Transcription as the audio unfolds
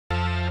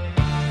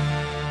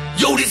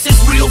Yo, this is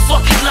real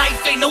fucking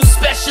life, ain't no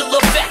special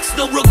effects,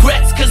 no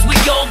regrets, cause we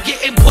all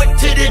getting put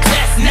to the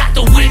test. Not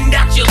the wind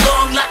out your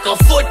lung like a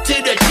foot to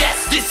the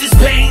chest. This is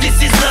pain, this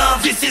is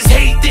love, this is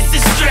hate, this is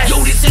stress. Yo,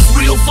 this is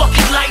real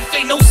fucking life,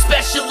 ain't no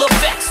special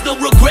effects, no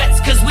regrets,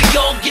 cause we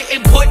all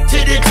getting put to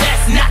the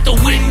test. Not the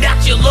wind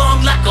out your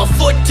lung like a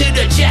foot to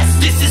the chest.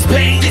 This is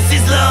pain, this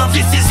is love,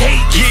 this is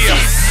hate, this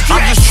is stress.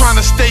 I'm just trying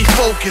to stay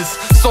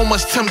focused, so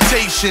much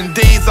temptation.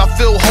 Days I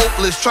feel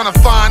hopeless, trying to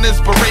find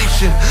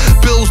inspiration.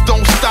 Bills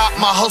don't stop,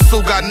 my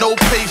hustle got no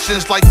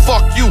patience. Like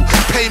fuck you,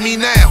 pay me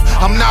now,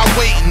 I'm not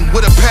waiting.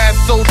 With a past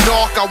so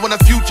dark, I want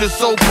a future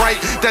so bright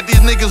that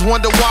these niggas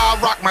wonder why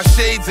I rock my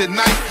shades at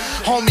night.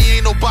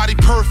 Homie, ain't nobody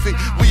perfect,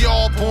 we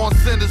all born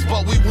sinners,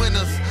 but we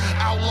winners.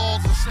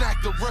 Outlaws and Snack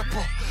the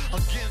Ripper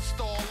against